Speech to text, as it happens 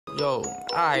Yo,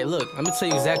 alright, look, let me tell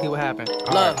you exactly what happened.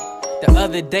 Look, the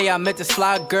other day I met this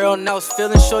fly girl and I was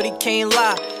feeling shorty, can't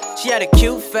lie. She had a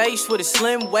cute face with a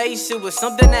slim waist. It was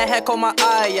something that had caught my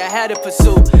eye, I had to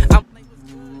pursue.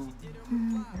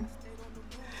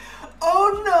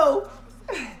 Oh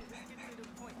no!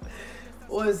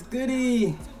 What's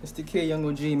goody? It's the kid Young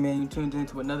OG, man. You tuned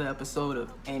into another episode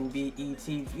of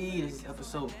NBEtv. This is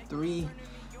episode 3.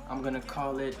 I'm gonna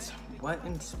call it What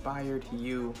Inspired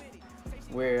You,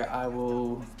 where I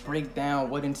will break down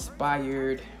what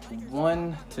inspired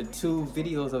 1 to 2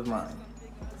 videos of mine.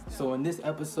 So in this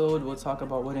episode, we'll talk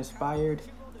about what inspired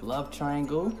Love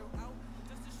Triangle,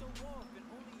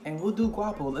 and we'll do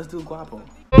Guwapo. Let's do Guwapo.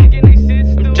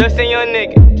 Just a young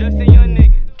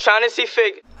nigga, trying to see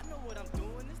figure.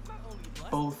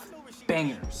 Both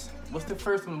bangers. What's the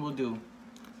first one we'll do?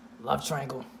 Love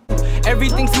Triangle.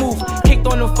 Everything smooth, kicked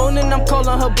on the phone and I'm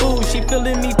calling her boo. She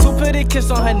feeling me too, put a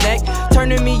kiss on her neck,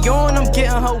 turning me on, I'm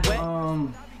getting her wet.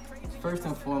 First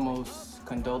and foremost,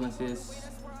 condolences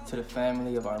to the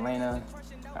family of Arlena.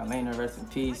 Arlena, rest in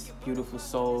peace. Beautiful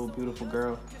soul, beautiful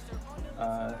girl.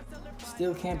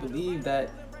 Still can't believe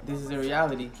that this is a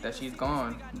reality, that she's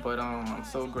gone. But I'm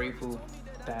so grateful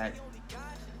that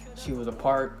she was a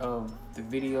part of the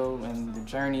video and the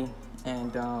journey.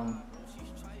 And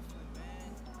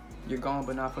you're gone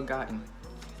but not forgotten.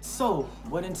 So,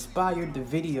 what inspired the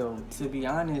video? To be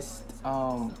honest,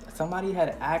 somebody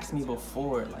had asked me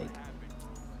before, like,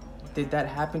 did that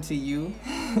happen to you?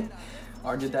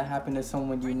 Or did that happen to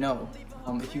someone you know?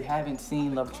 If you haven't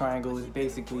seen Love Triangle, it's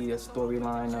basically a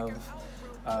storyline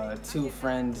of 2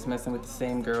 friends messing with the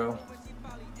same girl.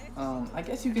 I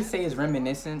guess you could say it's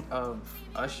reminiscent of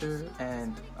Usher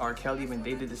and R. Kelly when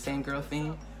they did the same girl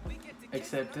thing,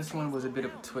 except this one was a bit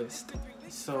of a twist.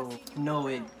 So, no,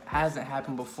 it hasn't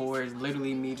happened before. It's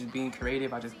literally me just being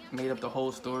creative. I just made up the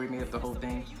whole story, made up the whole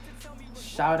thing.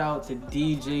 Shout out to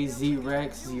DJ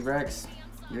Z-Rex. Z-Rex,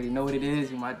 you already know what it is.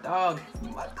 You're my dog.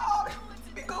 You're my dog.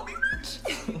 We gon' be rich.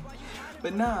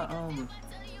 But nah,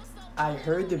 I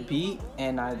heard the beat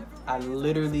and I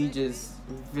literally just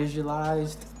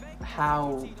visualized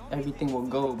how everything will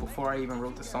go before I even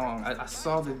wrote the song. I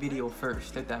saw the video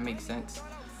first, if that makes sense.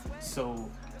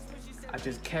 So I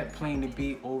just kept playing the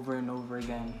beat over and over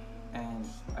again, and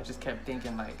I just kept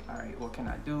thinking, like, all right, what can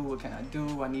I do? What can I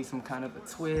do? I need some kind of a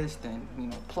twist and, you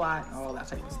know, plot and all that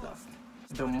type of stuff.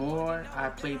 The more I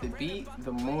played the beat,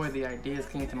 the more the ideas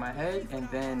came to my head, and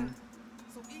then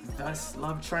thus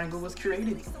Love Triangle was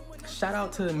created. Shout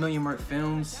out to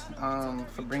MillionMarkFilms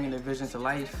for bringing the vision to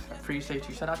life. I appreciate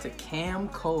you. Shout out to Cam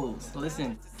Coles.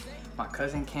 Listen, my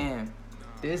cousin Cam,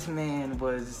 this man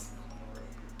was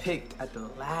picked at the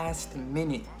last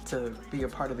minute to be a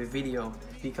part of the video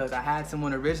because I had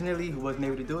someone originally who wasn't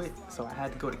able to do it, so I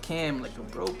had to go to Cam, like,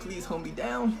 bro, please hold me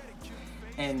down.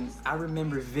 And I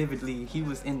remember vividly, he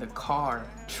was in the car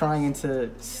trying to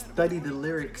study the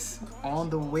lyrics on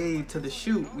the way to the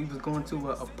shoot. We was going to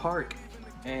a park,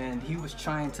 and he was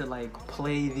trying to, like,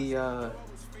 play the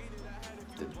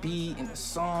beat and the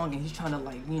song, and he's trying to,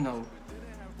 like, you know,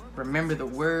 remember the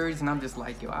words. And I'm just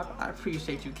like, yo, I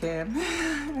appreciate you, Cam.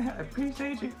 I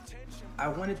appreciate you. I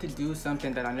wanted to do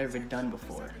something that I've never done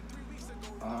before,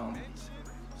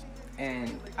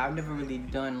 and I've never really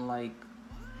done like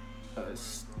a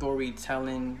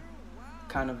storytelling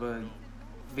kind of a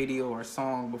video or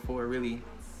song before, really.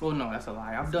 Well, no, that's a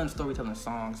lie. I've done storytelling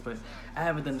songs, but I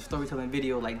haven't done a storytelling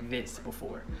video like this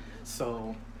before.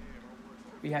 So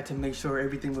we had to make sure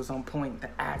everything was on point, the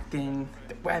acting,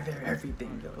 the weather,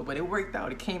 everything, yo. But it worked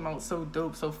out. It came out so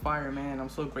dope, so fire, man. I'm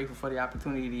so grateful for the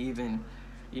opportunity to even,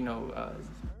 you know,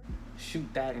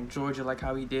 shoot that in Georgia like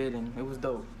how he did, and it was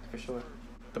dope, for sure.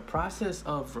 The process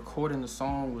of recording the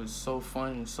song was so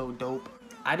fun and so dope.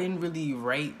 I didn't really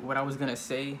write what I was gonna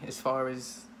say as far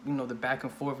as, you know, the back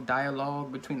and forth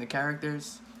dialogue between the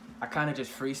characters. I kind of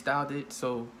just freestyled it,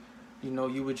 so, you know,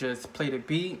 you would just play the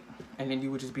beat, and then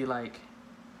you would just be like,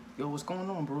 yo, what's going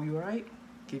on, bro? You alright?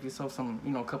 Give yourself some,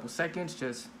 you know, a couple seconds,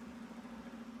 just,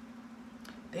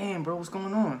 damn, bro, what's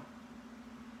going on?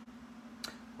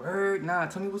 Word, nah,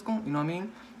 tell me what's going on, you know what I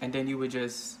mean? And then you would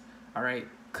just, alright,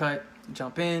 cut,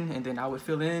 jump in, and then I would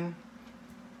fill in.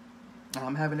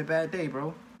 I'm having a bad day,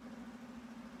 bro.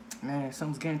 Man,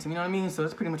 something's getting to me, you know what I mean? So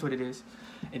that's pretty much what it is.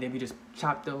 And then we just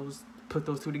chop those, put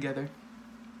those 2 together,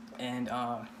 and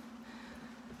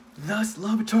thus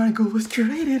Love Triangle was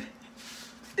created.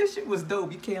 This shit was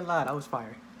dope. You can't lie, I was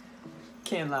fire.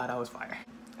 Can't lie, I was fire.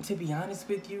 To be honest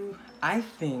with you, I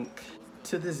think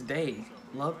to this day,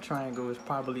 Love Triangle is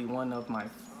probably one of my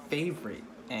favorite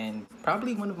and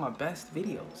probably one of my best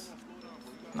videos.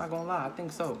 I'm not gonna lie, I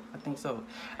think so. I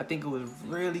think it was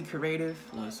really creative.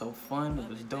 It was so fun. It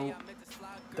was dope.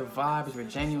 The vibes were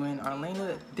genuine.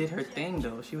 Arlena did her thing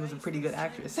though. She was a pretty good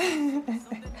actress.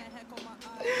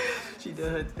 She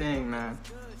did her thing, man.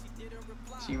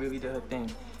 She really did her thing.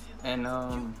 And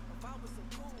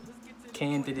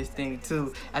Cam did his thing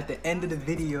too. At the end of the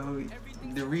video,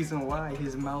 the reason why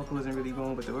his mouth wasn't really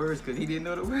going with the words because he didn't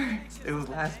know the words. It was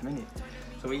last minute.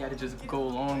 So he had to just go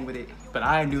along with it. But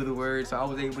I knew the words, so I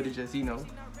was able to just, you know,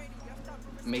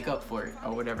 make up for it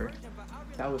or whatever.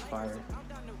 That was fire.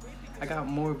 I got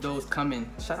more of those coming.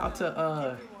 Shout out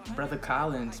to Brother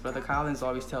Collins. Brother Collins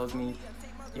always tells me,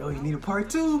 yo, you need a part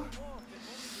 2?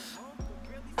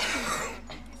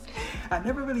 I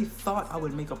never really thought I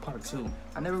would make a part 2.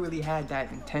 I never really had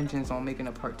that intentions on making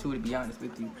a part 2, to be honest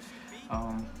with you.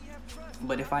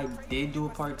 But if I did do a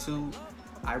part 2,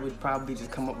 I would probably just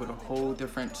come up with a whole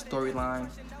different storyline.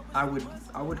 I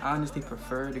would honestly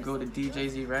prefer to go to DJ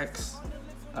Z-Rex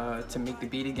to make the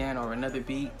beat again or another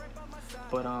beat.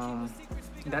 But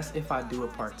that's if I do a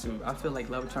part 2. I feel like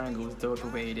Love Triangle is dope the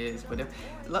way it is. But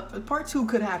if part 2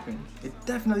 could happen, it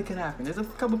definitely could happen. There's a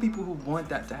couple people who want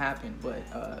that to happen, but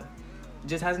it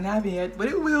just hasn't happened yet. But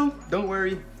it will. Don't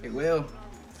worry, it will.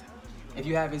 If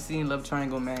you haven't seen Love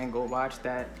Triangle, man, go watch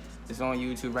that. It's on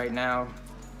YouTube right now.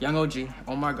 Young OG,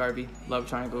 Omar Garvey, Love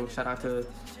Triangle. Shout out to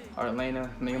Arlena,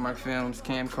 MillionMarkFilms,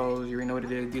 Cam Coles, you already know what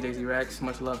it is, DJ Z-Rex.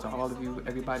 Much love to all of you,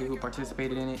 everybody who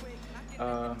participated in it.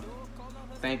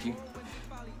 Thank you.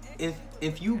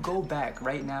 If you go back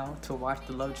right now to watch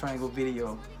the Love Triangle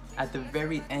video, at the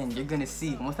very end, you're gonna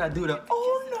see, once I do the,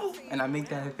 oh no, and I make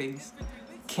that face,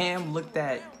 Cam looked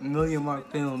at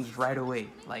MillionMarkFilms right away,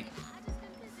 like,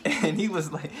 and he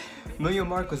was like,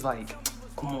 MillionMark was like,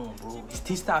 come on, bro.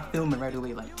 He stopped filming right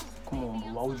away, like, come on,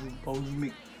 bro. Why would you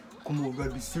make? Come on, gotta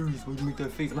be serious. Why'd you make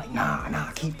that face? I'm like,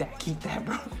 nah, keep that,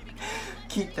 bro.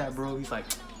 Keep that, bro. He's like,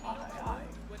 alright.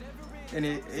 And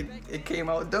it came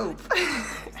out dope.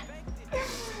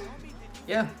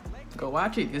 Yeah, go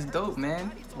watch it. It's dope,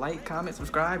 man. Like, comment,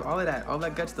 subscribe, all of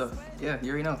that good stuff. Yeah, you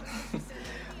already know.